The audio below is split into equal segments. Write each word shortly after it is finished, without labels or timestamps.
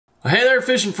Hey there,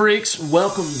 fishing freaks.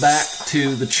 Welcome back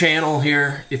to the channel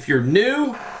here. If you're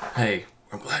new, hey,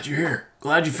 I'm glad you're here.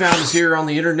 Glad you found us here on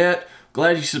the internet.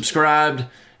 Glad you subscribed.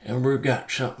 And we've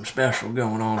got something special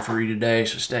going on for you today,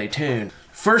 so stay tuned.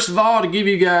 First of all, to give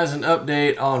you guys an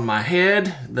update on my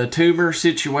head, the tumor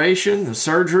situation, the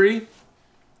surgery.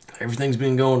 Everything's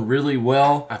been going really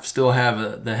well. I still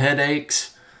have the headaches.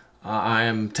 I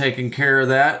am taking care of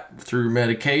that through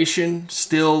medication.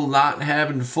 Still not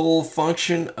having full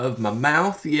function of my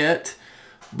mouth yet,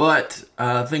 but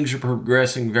things are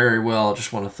progressing very well. I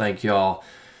just want to thank y'all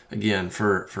again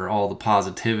for all the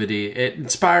positivity. It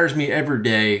inspires me every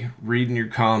day, reading your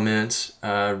comments,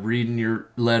 reading your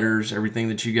letters, everything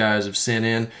that you guys have sent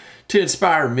in to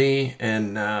inspire me,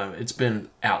 and it's been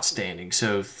outstanding.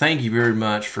 So thank you very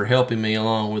much for helping me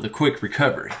along with a quick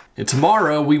recovery. And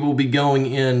tomorrow we will be going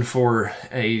in for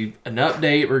an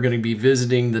update. We're going to be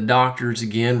visiting the doctors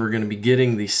again. We're going to be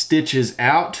getting the stitches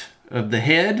out of the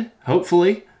head,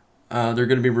 hopefully. They're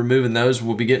going to be removing those.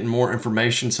 We'll be getting more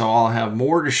information, so I'll have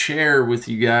more to share with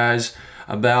you guys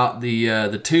about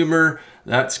the tumor.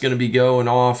 That's going to be going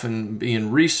off and being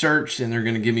researched, and they're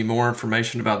going to give me more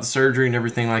information about the surgery and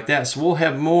everything like that. So we'll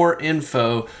have more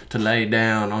info to lay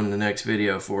down on the next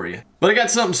video for you. But I got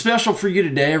something special for you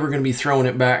today. We're going to be throwing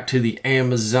it back to the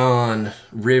Amazon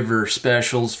River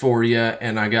specials for you,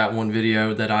 and I got one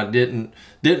video that I didn't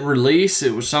release.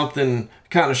 It was something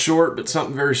kind of short, but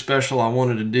something very special I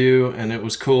wanted to do, and it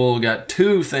was cool. Got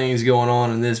two things going on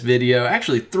in this video.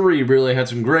 Actually three, really. Had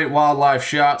some great wildlife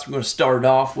shots. I'm going to start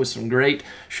off with some great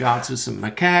shots of some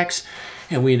macaques,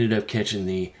 and we ended up catching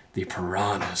the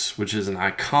piranhas, which is an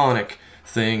iconic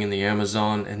thing in the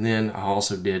Amazon. And then I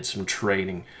also did some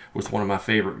trading with one of my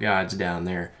favorite guides down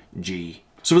there, G.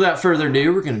 So without further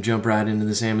ado, we're going to jump right into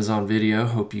this Amazon video.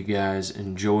 Hope you guys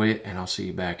enjoy it, and I'll see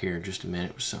you back here in just a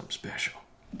minute with something special.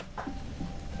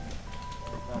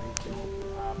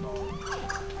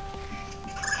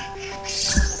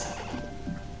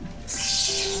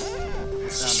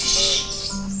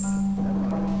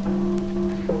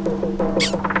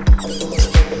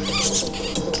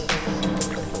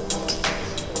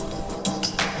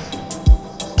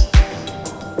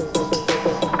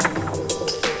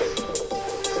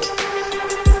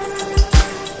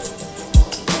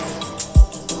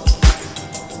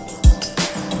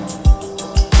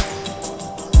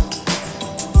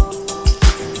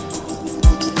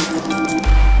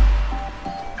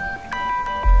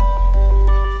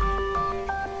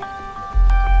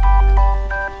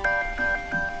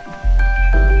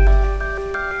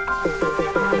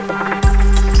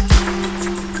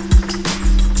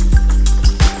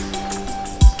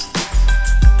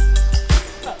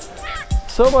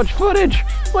 So much footage.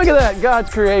 Look at that,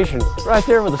 God's creation. Right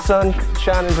there with the sun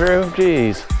shining through.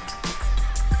 Jeez.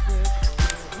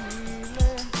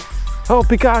 Oh,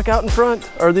 peacock out in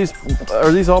front. Are these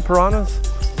all piranhas?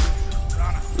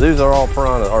 These are all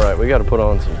piranhas. All right, we got to put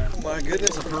on some. My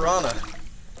goodness, a piranha.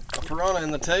 A piranha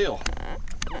in the tail.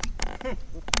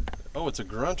 Oh, it's a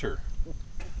grunter.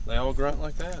 They all grunt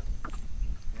like that?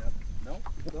 Yep. Nope,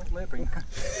 don't lip him.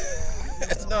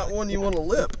 It's not one you want to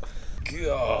lip.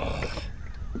 God.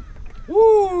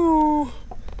 Woo!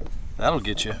 That'll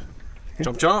get you.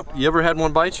 Chomp chomp. You ever had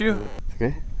one bite you?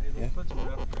 Okay. Yeah.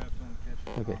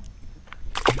 Okay.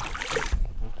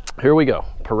 Here we go.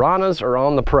 Piranhas are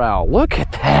on the prowl. Look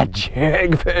at that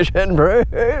jig, fishing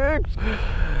freaks.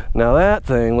 Now that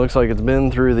thing looks like it's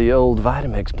been through the old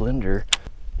Vitamix blender.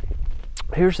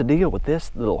 Here's the deal with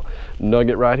this little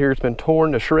nugget right here. It's been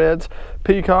torn to shreds.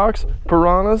 Peacocks,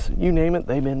 piranhas, you name it,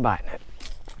 they've been biting it.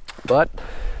 But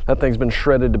that thing's been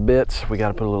shredded to bits. We got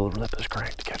to put a little lipless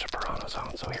crank to catch the piranhas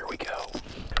on, so here we go.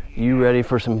 You ready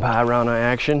for some piranha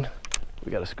action?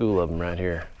 We got a school of them right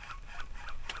here.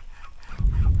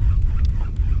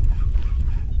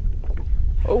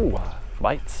 Oh,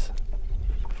 bites.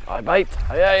 I bite.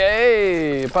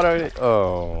 Hey, hey.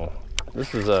 Oh,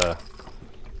 this is a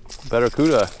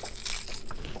barracuda.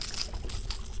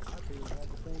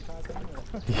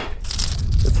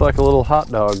 It's like a little hot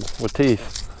dog with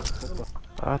teeth.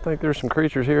 I think there's some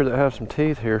creatures here that have some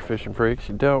teeth here, fishing freaks.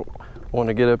 You don't want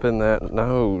to get up in that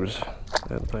nose.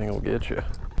 That thing will get you.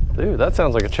 Dude, that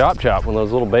sounds like a chop chop when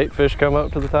those little bait fish come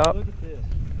up to the top. Look at this.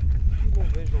 You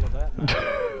want visual of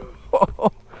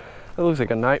that? That looks like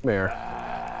a nightmare.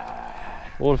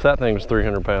 What if that thing was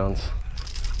 300 pounds?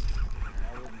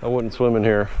 I wouldn't swim in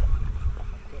here.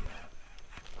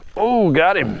 Oh,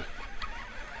 got him.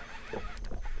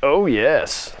 Oh,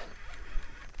 yes.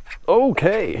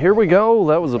 Okay, here we go.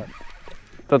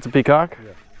 That's a peacock?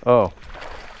 Yeah. Oh.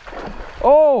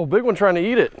 Oh, big one trying to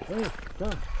eat it. Hey,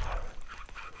 stop.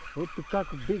 What the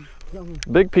fuck is big?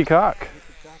 Big peacock.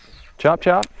 Chop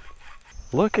chop.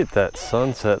 Look at that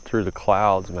sunset through the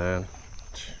clouds, man.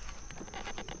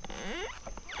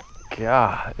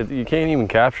 God, you can't even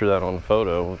capture that on the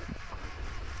photo.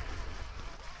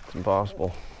 It's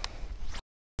impossible.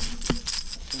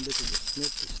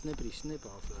 Snippity snip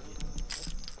off of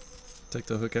it. Take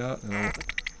the hook out and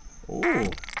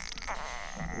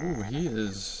oh, he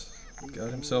has got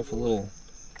himself a little.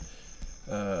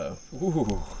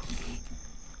 Ooh,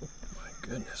 my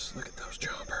goodness! Look at those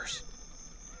chompers.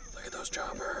 Look at those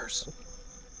chompers.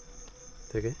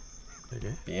 Take it. Take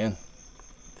it. Bien.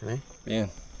 Today. Bien.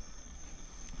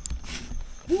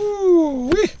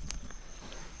 Woo-wee.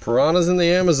 Piranhas in the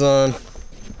Amazon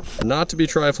are not to be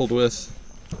trifled with.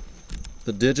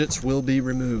 The digits will be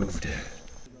removed.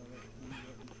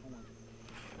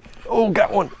 Oh,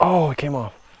 got one. Oh, it came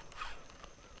off.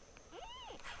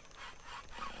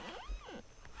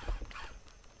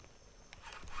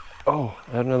 Oh,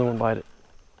 I had another one bite it.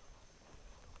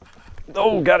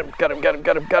 Oh, got him, got him, got him,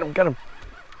 got him, got him, got him.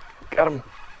 Got him.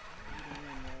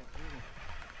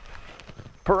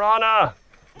 Piranha!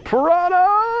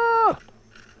 Piranha!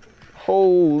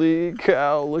 Holy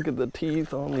cow, look at the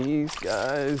teeth on these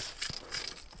guys.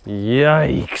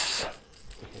 Yikes.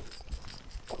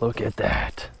 Look at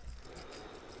that.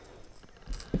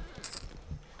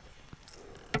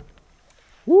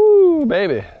 Woo,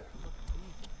 baby.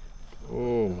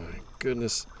 Oh my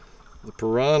goodness. The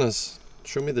piranhas.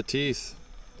 Show me the teeth.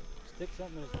 Stick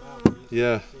something in his mouth.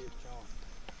 Yeah. See it chomp.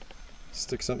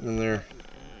 Stick something in there.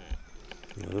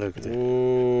 Look at that.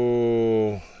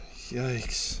 Oh,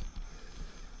 yikes.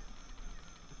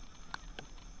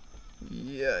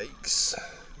 Yikes.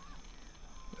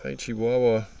 Hi,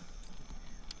 Chihuahua.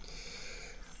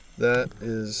 That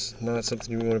is not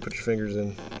something you want to put your fingers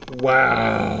in.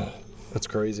 Wow. That's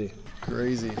crazy.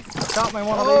 Crazy. Caught me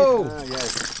one of Oh!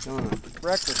 these. Come on.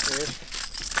 Breakfast fish.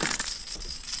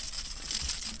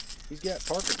 He's got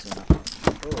Parkinson's.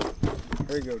 Oh,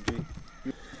 there you go,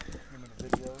 G.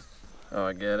 Oh,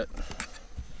 I get it.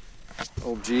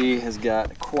 Old G has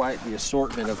got quite the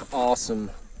assortment of awesome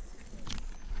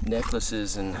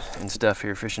necklaces and stuff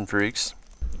here, Fishing Freaks.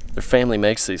 Their family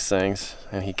makes these things,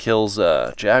 and he kills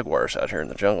jaguars out here in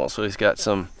the jungle. So he's got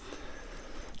some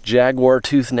jaguar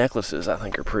tooth necklaces I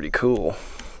think are pretty cool,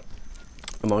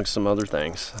 amongst some other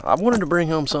things. I wanted to bring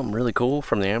home something really cool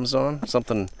from the Amazon,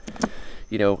 something,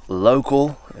 you know,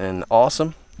 local and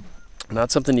awesome.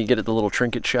 Not something you get at the little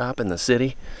trinket shop in the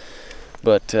city,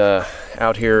 but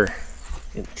out here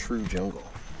in the true jungle.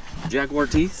 Jaguar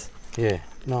teeth? Yeah.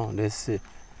 No, this is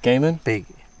Cayman? pig.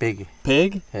 Pig.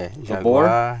 Pig? Yeah. A boar?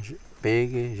 Jaguar.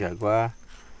 Pig. Jaguar.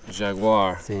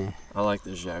 Jaguar. See. I like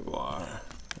this jaguar.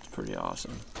 It's pretty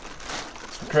awesome.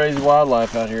 Some crazy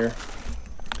wildlife out here.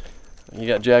 You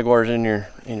got jaguars in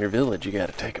your village, you got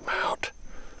to take them out.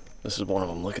 This is one of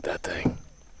them. Look at that thing.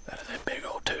 That is a big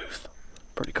old tooth.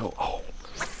 Pretty cool. Oh.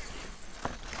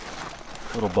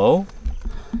 Little bow?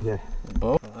 Yeah. Little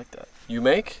bow? I like that. You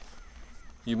make?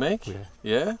 You make? Yeah.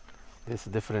 Yeah? This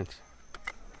is different.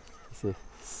 It's a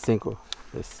cinco.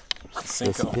 This.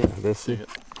 Cinco. This, yeah,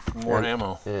 this. More and,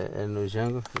 ammo. in the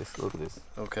jungle. This. Look at this.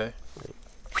 Okay.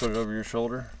 Put it over your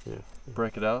shoulder. Yeah.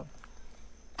 Break it out.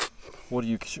 What do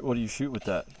you shoot with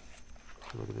that?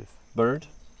 Look at this. Bird?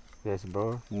 Yes,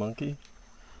 bro. Monkey?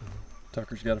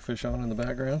 Tucker's got a fish on in the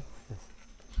background.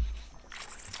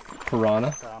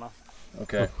 Piranha.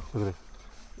 Okay. Look at this.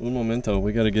 Un momento,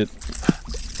 we gotta get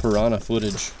piranha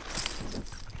footage.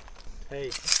 Hey,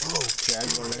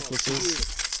 Jaguar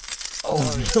necklaces.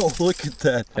 Oh no, look at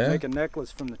that. make a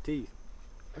necklace from the teeth.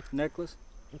 Necklace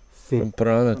See. From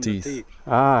piranha from the teeth. teeth.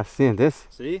 Ah, see this.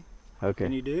 See? Okay.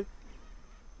 Can you do?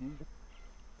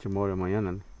 Tomorrow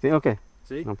mañana. See. Okay.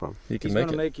 See? No problem. You can He's make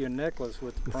gonna it. make you a necklace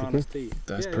with the piranha's teeth.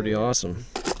 That's Yeah, pretty yeah, yeah. awesome.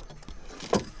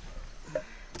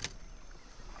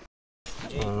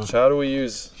 So how do we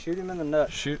use? Shoot him in the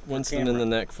nut. Shoot Winston in camera. the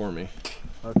neck for me.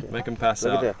 Okay. Make him pass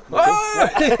Look out. at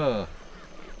Ah!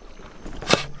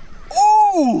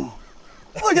 Oh!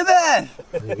 Look at that!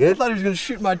 You I good? thought he was going to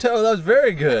shoot my toe. That was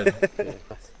very good.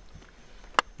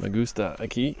 Me gusta.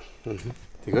 Aquí.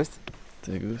 ¿Te gusta?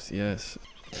 Te gusta, yes.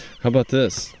 How about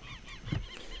this?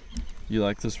 You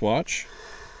like this watch?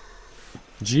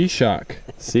 G-Shock.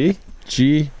 See?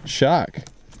 G-Shock.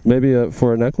 Maybe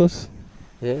for a necklace?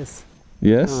 Yes.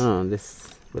 Yes? Oh,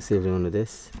 this. What's the one of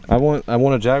this? I want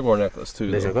a Jaguar necklace too.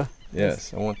 The though. Jaguar?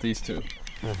 Yes, I want these two.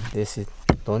 This is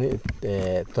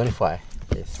 25.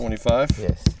 Yes. 25?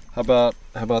 Yes. How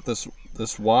about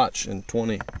this watch and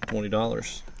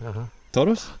 $20? Uh-huh.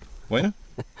 Todos? Bueno?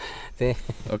 See?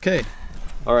 Okay.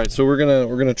 All right, so we're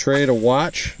gonna trade a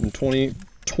watch and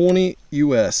 20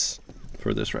 US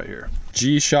for this right here.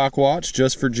 G shock watch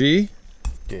just for G.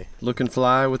 Okay. Looking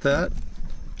fly with that.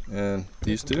 And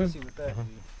these two.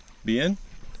 Bien?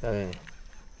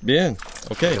 Bien.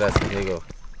 Okay. Gracias, amigo.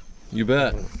 You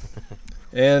bet.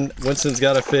 And Winston's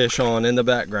got a fish on in the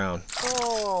background.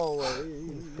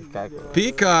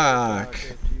 Peacock.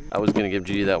 I was gonna give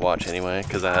G that watch anyway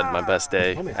because I had my best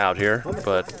day out here,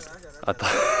 but I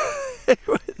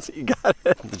thought you got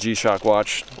it. The G shock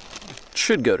watch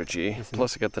should go to G.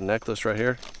 Plus I got the necklace right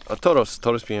here. Oh,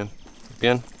 todos bien,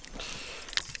 bien.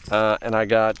 And I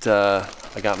got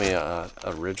me a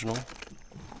original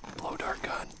blow dart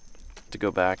gun to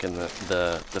go back in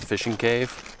the fishing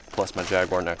cave, plus my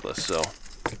Jaguar necklace. So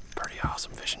pretty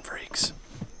awesome, fishing freaks.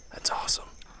 That's awesome.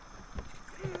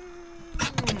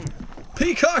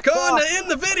 Peacock on to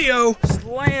end the video.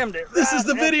 Slammed it. This is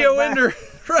the video ender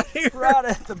right here. Right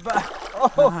at the back.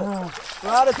 Oh,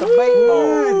 right at the bait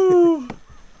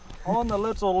ball. On the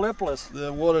little lipless.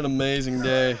 What an amazing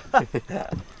day.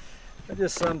 That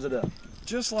just sums it up.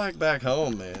 Just like back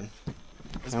home, man.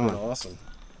 It's been awesome.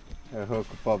 A hook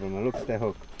problem. Look at the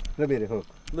hook. Little bitty hook.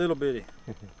 Little bitty.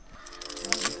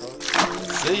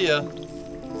 See ya.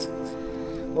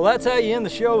 Well, that's how you end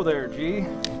the show there, G.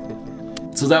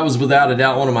 So that was without a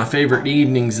doubt one of my favorite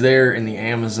evenings there in the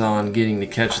Amazon, getting to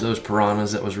catch those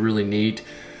piranhas. That was really neat.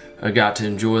 I got to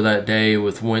enjoy that day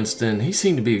with Winston. He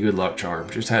seemed to be a good luck charm.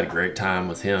 Just had a great time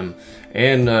with him.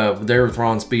 And there with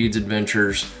Ron Speed's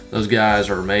Adventures. Those guys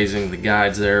are amazing. The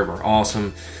guides there were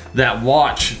awesome. That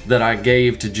watch that I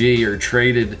gave to G, or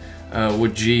traded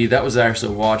with G, that was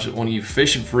actually a watch that one of you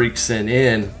fishing freaks sent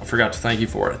in. I forgot to thank you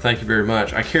for it. Thank you very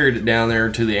much. I carried it down there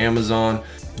to the Amazon.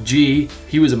 G,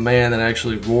 he was a man that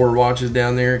actually wore watches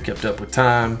down there, kept up with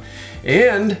time,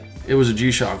 and it was a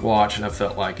G-Shock watch, and I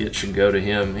felt like it should go to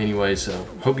him anyway, so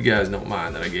hope you guys don't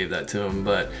mind that I gave that to him.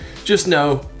 But just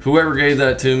know, whoever gave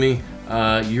that to me,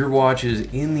 your watch is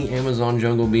in the Amazon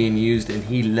jungle being used, and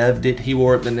he loved it. He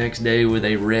wore it the next day with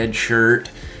a red shirt,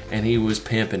 and he was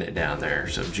pimping it down there,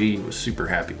 so G was super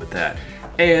happy with that.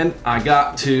 And I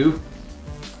got to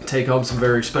take home some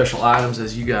very special items.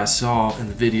 As you guys saw in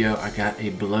the video, I got a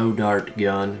blow dart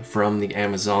gun from the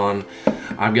Amazon.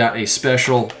 I've got a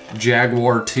special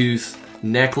Jaguar tooth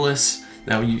necklace.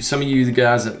 Now, some of you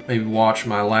guys that maybe watched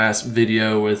my last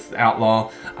video with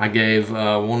Outlaw, I gave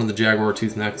one of the Jaguar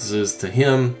tooth necklaces to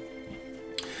him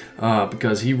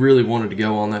because he really wanted to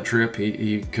go on that trip.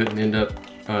 He couldn't end up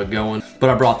going, but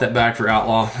I brought that back for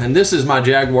Outlaw. And this is my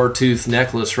Jaguar tooth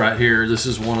necklace right here. This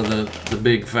is one of the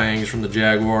big fangs from the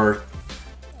Jaguar.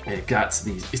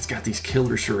 It's got these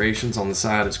killer serrations on the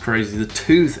side. It's crazy. The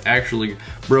tooth actually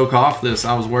broke off this.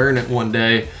 I was wearing it one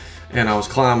day and I was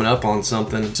climbing up on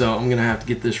something, so I'm gonna have to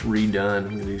get this redone. I'm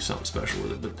gonna do something special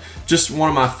with it. But just one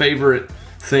of my favorite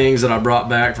things that I brought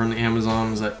back from the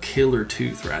Amazon was that killer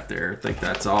tooth right there. I think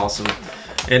that's awesome.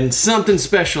 And something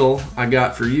special I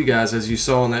got for you guys, as you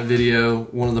saw in that video,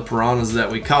 one of the piranhas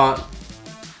that we caught,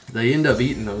 they end up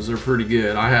eating those. They're pretty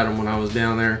good. I had them when I was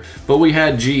down there. But we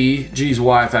had G's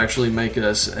wife actually make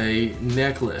us a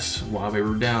necklace while we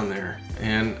were down there.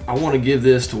 And I want to give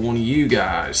this to one of you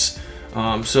guys.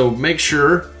 So make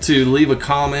sure to leave a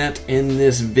comment in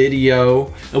this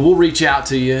video and we'll reach out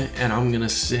to you, and I'm gonna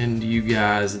send you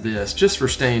guys this just for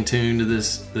staying tuned to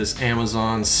this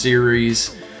Amazon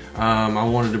series. I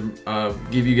wanted to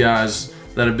give you guys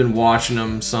that have been watching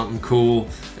them something cool,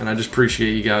 and I just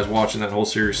appreciate you guys watching that whole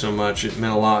series so much. It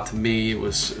meant a lot to me. It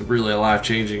was really a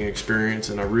life-changing experience,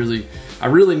 and I really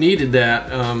needed that.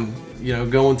 You know,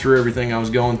 going through everything I was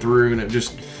going through, and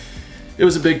it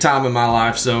was a big time in my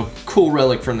life. So cool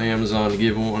relic from the Amazon to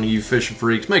give one of you fishing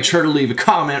freaks. Make sure to leave a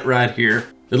comment right here.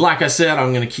 And like I said,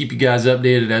 I'm going to keep you guys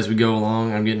updated as we go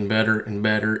along. I'm getting better and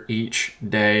better each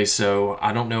day, so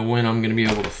I don't know when I'm going to be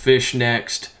able to fish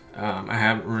next. I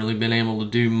haven't really been able to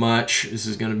do much. This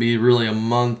is going to be really a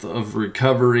month of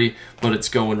recovery, but it's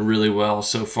going really well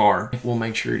so far. We'll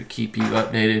make sure to keep you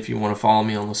updated if you want to follow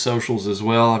me on the socials as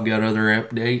well. I've got other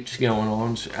updates going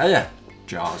on. So, yeah.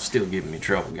 Jaw's still giving me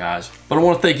trouble, guys. But I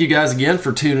want to thank you guys again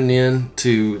for tuning in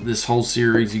to this whole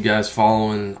series. You guys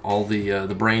following all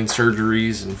the brain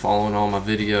surgeries and following all my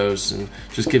videos and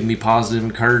just giving me positive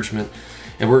encouragement.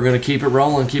 And we're going to keep it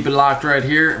rolling, keep it locked right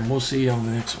here, and we'll see you on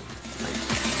the next one.